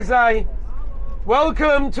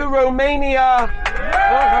Welcome to Romania.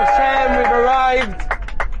 Baruch Hashem, we've arrived.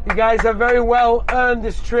 You guys have very well earned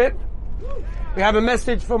this trip. We have a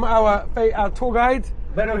message from our tour guide.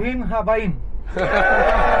 Berohim Habaim.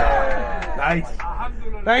 Nice.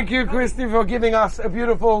 Thank you, Christy, for giving us a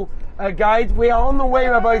beautiful guide. We are on the way,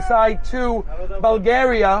 Rabbi Sai, to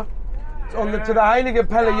Bulgaria, to the Heilige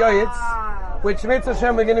Pele Yoetz, which Mitzvah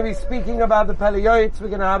Hashem, we're going to be speaking about the Pele Yoetz. We're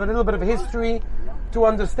going to have a little bit of history to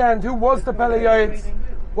understand who was the Pele Yoetz,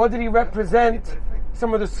 what did he represent,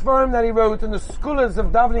 some of the Sforim that he wrote, and the scholars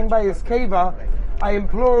of davening by his keva. I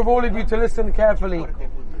implore of all of you to listen carefully.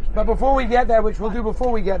 But before we get there, which we'll do before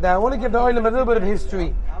we get there, I want to give the Olam a little bit of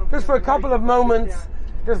history. Just for a couple of moments,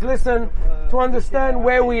 just listen to understand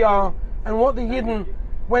where we are and what the Yidden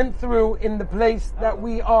went through in the place that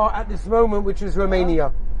we are at this moment, which is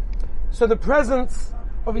Romania. So the presence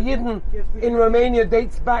of Yidden in Romania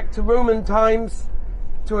dates back to Roman times,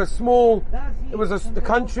 to the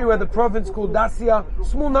country where the province called Dacia. A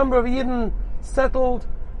small number of Yidden settled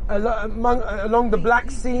along the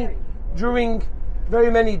Black Sea during very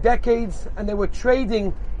many decades, and they were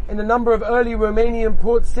trading in a number of early Romanian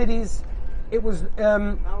port cities. It was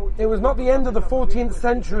not the end of the 14th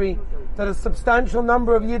century that a substantial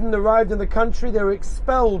number of Yidden arrived in the country. They were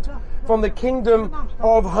expelled from the Kingdom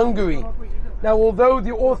of Hungary. Now, although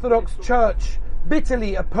the Orthodox Church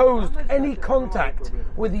bitterly opposed any contact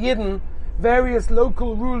with Yidden, various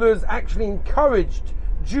local rulers actually encouraged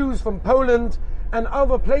Jews from Poland and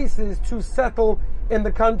other places to settle in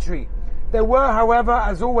the country. There were, however,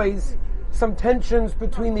 as always, some tensions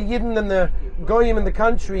between the Yidden and the Goyim in the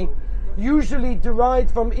country, usually derived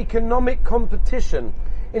from economic competition.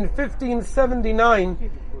 In 1579,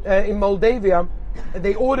 in Moldavia,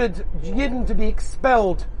 they ordered Yidden to be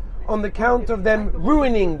expelled on the count of them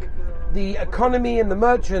ruining the economy and the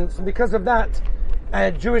merchants, and because of that,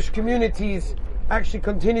 Jewish communities actually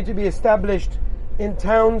continued to be established in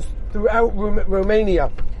towns throughout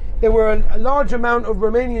Romania. There were a large amount of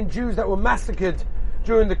Romanian Jews that were massacred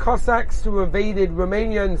during the Cossacks who invaded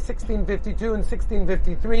Romania in 1652 and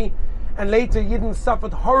 1653, and later Yidden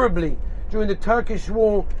suffered horribly during the Turkish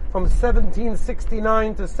War from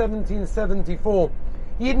 1769 to 1774.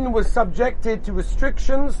 Yidden was subjected to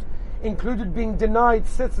restrictions, included being denied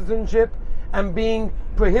citizenship and being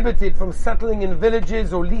prohibited from settling in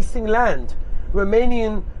villages or leasing land.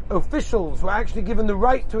 Romanian officials were actually given the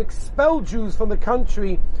right to expel Jews from the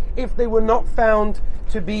country if they were not found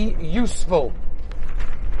to be useful.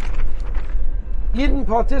 Yidden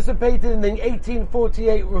participated in the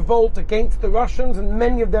 1848 revolt against the Russians, and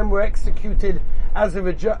many of them were executed as a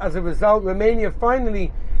result. Romania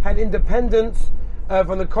finally had independence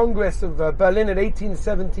from the Congress of Berlin in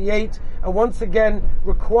 1878, and once again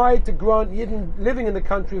required to grant Yidden living in the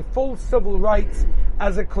country full civil rights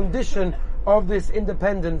as a condition of this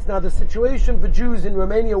independence. Now, the situation for Jews in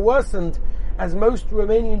Romania worsened, as most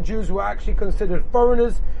Romanian Jews were actually considered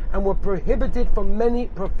foreigners and were prohibited from many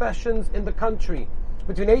professions in the country.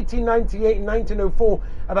 Between 1898 and 1904,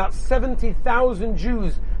 about 70,000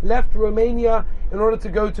 Jews left Romania in order to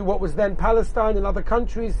go to what was then Palestine and other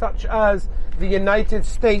countries such as the United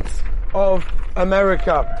States of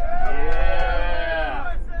America.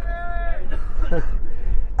 Yeah.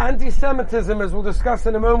 Anti-Semitism, as we'll discuss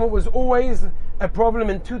in a moment, was always a problem.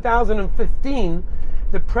 In 2015,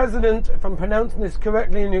 the president, if I'm pronouncing this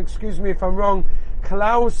correctly, and excuse me if I'm wrong,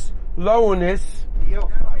 Klaus Iohannis.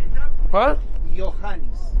 What?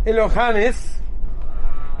 Iohannis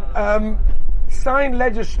signed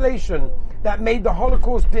legislation that made the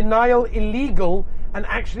Holocaust denial illegal and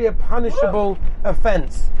actually a punishable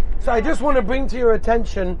offense. So I just want to bring to your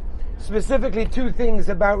attention specifically two things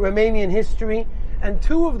about Romanian history and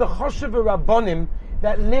two of the Choshev Rabbonim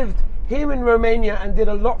that lived here in Romania and did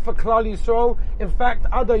a lot for Klal Yisrael. In fact,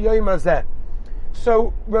 Ada Yom Hazeh.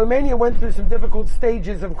 So Romania went through some difficult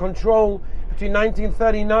stages of control. Between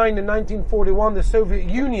 1939 and 1941, the Soviet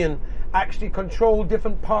Union actually controlled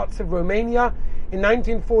different parts of Romania. In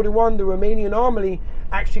 1941, the Romanian army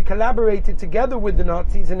actually collaborated together with the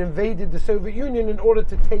Nazis and invaded the Soviet Union in order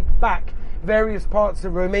to take back various parts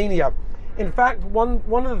of Romania. In fact, one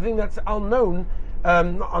of the things that's unknown,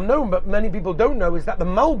 but many people don't know, is that the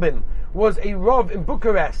Malbim was a Rav in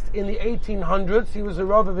Bucharest in the 1800s. He was a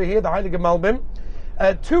Rav over here, the Heilige Malbim.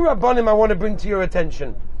 Two Rabbonim I want to bring to your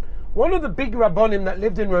attention. One of the big Rabbonim that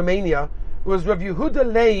lived in Romania was Rav Yehuda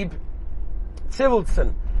Leib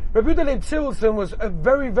Tzivulson. Rav Yehuda Leib Tzivulson was a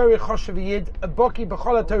very, very choshev Yid, a Boki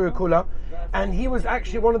B'chol HaTorah Kula, and he was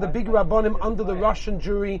actually one of the big Rabbonim under the Russian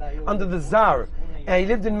Jewry, under the Tsar. He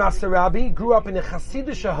lived in Masarabi, grew up in a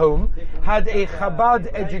Hasidic home, had a Chabad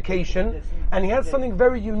education, and he had something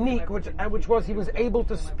very unique, which was he was able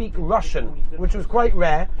to speak Russian, which was quite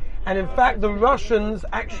rare. And in fact, the Russians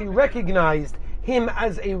actually recognized him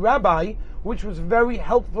as a rabbi, which was very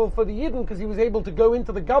helpful for the Yidden, because he was able to go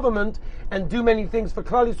into the government and do many things for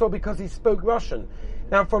Klal Yisrael because he spoke Russian.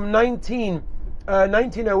 Now, from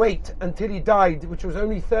 1908 until he died, which was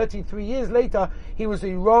only 33 years later, he was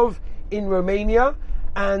a Rav in Romania.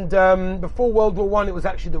 And before World War I, it was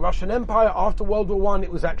actually the Russian Empire. After World War I,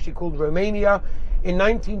 it was actually called Romania. In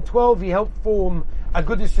 1912, he helped form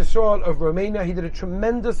Agudas Yisrael of Romania. He did a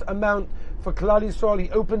tremendous amount for Klal Yisrael. He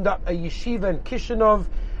opened up a yeshiva in Kishinev,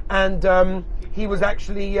 and he was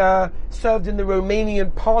actually served in the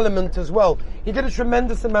Romanian parliament as well. He did a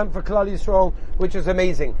tremendous amount for Klal Yisrael, which is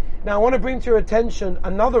amazing. Now, I want to bring to your attention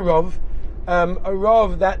another Rav, a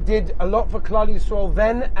Rav that did a lot for Klal Yisrael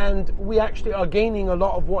then, and we actually are gaining a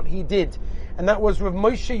lot of what he did. And that was Rav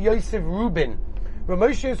Moshe Yosef Rubin. Rav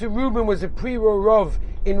Moshe Yosef Rubin was a pre-Rav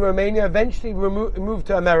in Romania, eventually moved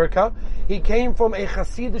to America. He came from a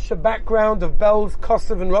Hasidic background of Belz,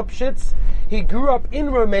 Kosov and Ropshitz. He grew up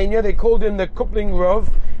in Romania. They called him the Kupling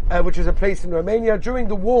Rav, which is a place in Romania. During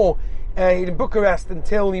the war, in Bucharest,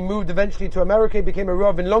 until he moved eventually to America. He became a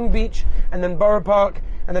Rav in Long Beach, and then Borough Park,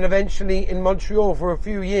 and then eventually in Montreal for a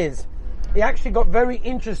few years. He actually got very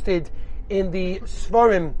interested in the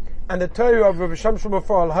Sforim and the Torah of Rav Shamshon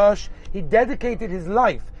Raphael Hirsch. He dedicated his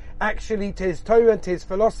life actually to his Torah and to his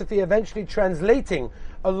philosophy, eventually translating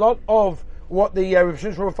a lot of what the Rav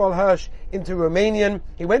Shamshon Raphael Hirsch into Romanian.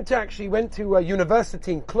 He went to a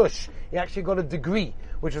university in Cluj. He actually got a degree,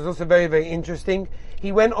 which was also very, very interesting.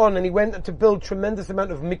 He went on and he went to build tremendous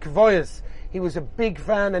amount of mikvoyas. He was a big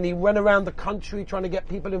fan, and he went around the country trying to get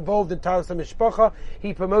people involved in Taras HaMishpacha.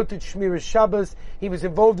 He promoted Shmiras Shabbos. He was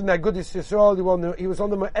involved in Agudas Yisrael. He was on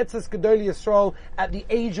the Moetzes Gedolei Yisrael at the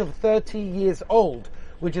age of 30 years old,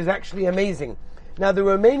 which is actually amazing. Now, the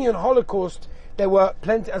Romanian Holocaust, there were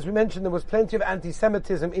plenty, as we mentioned, there was plenty of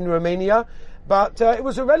anti-Semitism in Romania, but it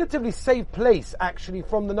was a relatively safe place, actually,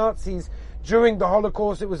 from the Nazis. During the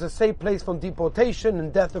Holocaust, it was a safe place from deportation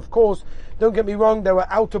and death, of course. Don't get me wrong, there were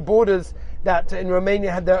outer borders that in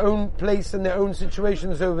Romania had their own place and their own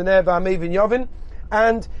situations over there, V'amevin Yovin.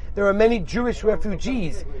 And there are many Jewish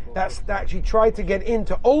refugees that actually tried to get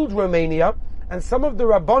into old Romania, and some of the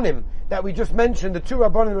Rabbonim that we just mentioned, the two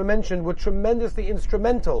Rabbonim we mentioned, were tremendously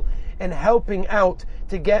instrumental in helping out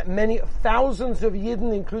to get many thousands of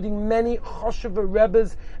Yidden, including many Choshever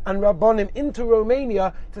Rebbes and Rabbonim, into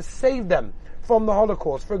Romania to save them from the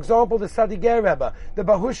Holocaust. For example, the Sadiger Rebbe, the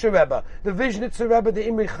Bahusha Rebbe, the Vizhnitzer Rebbe, the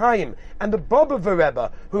Imri Chaim, and the Bobover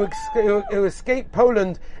Rebbe, who escaped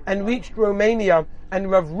Poland and reached Romania. And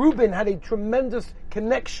Rav Rubin had a tremendous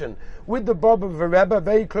connection with the Bobover Rebbe, a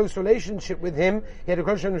very close relationship with him. He had a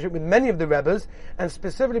close relationship with many of the Rebbes, and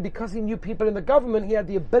specifically because he knew people in the government, he had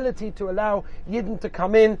the ability to allow Yidden to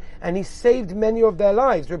come in, and he saved many of their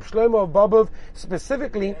lives. Reb Shlomo of Bobov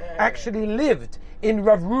specifically actually lived in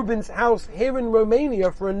Rav Rubin's house here in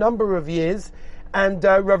Romania for a number of years, and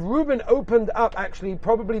Rav Rubin opened up actually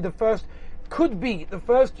probably could be the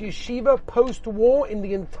first yeshiva post-war in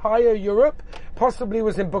the entire Europe, possibly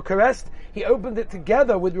was in Bucharest. He opened it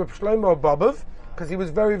together with Reb Shlomo Bobov, because he was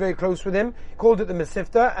very, very close with him, called it the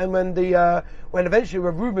Mesivta, and when eventually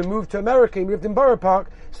Rav Rubin moved to America, he lived in Borough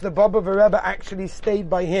Park, so the Bobover Rebbe actually stayed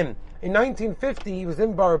by him. In 1950, he was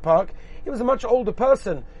in Borough Park. He was a much older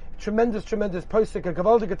person, tremendous posek, a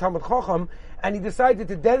gewaltige Talmid Chacham, and he decided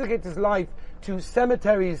to dedicate his life to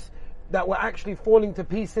cemeteries that were actually falling to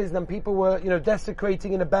pieces and people were,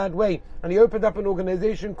 desecrating in a bad way. And he opened up an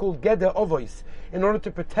organization called Geder Ovois in order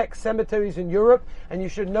to protect cemeteries in Europe. And you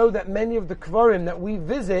should know that many of the Kvarim that we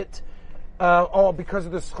visit are because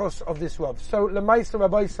of the schos of this Rav. So, Lemaisa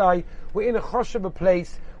Rabbi Sai, we're in a Choshev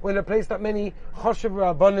place. We're in a place that many Choshev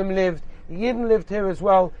Rabbanim lived. Yidden lived here as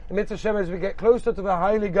well. In Mitzvah Shem, as we get closer to the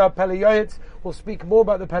Heiliger Pele Yoetz, we'll speak more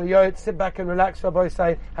about the Pele Yoetz. Sit back and relax, Rabbi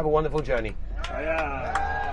Sai. Have a wonderful journey.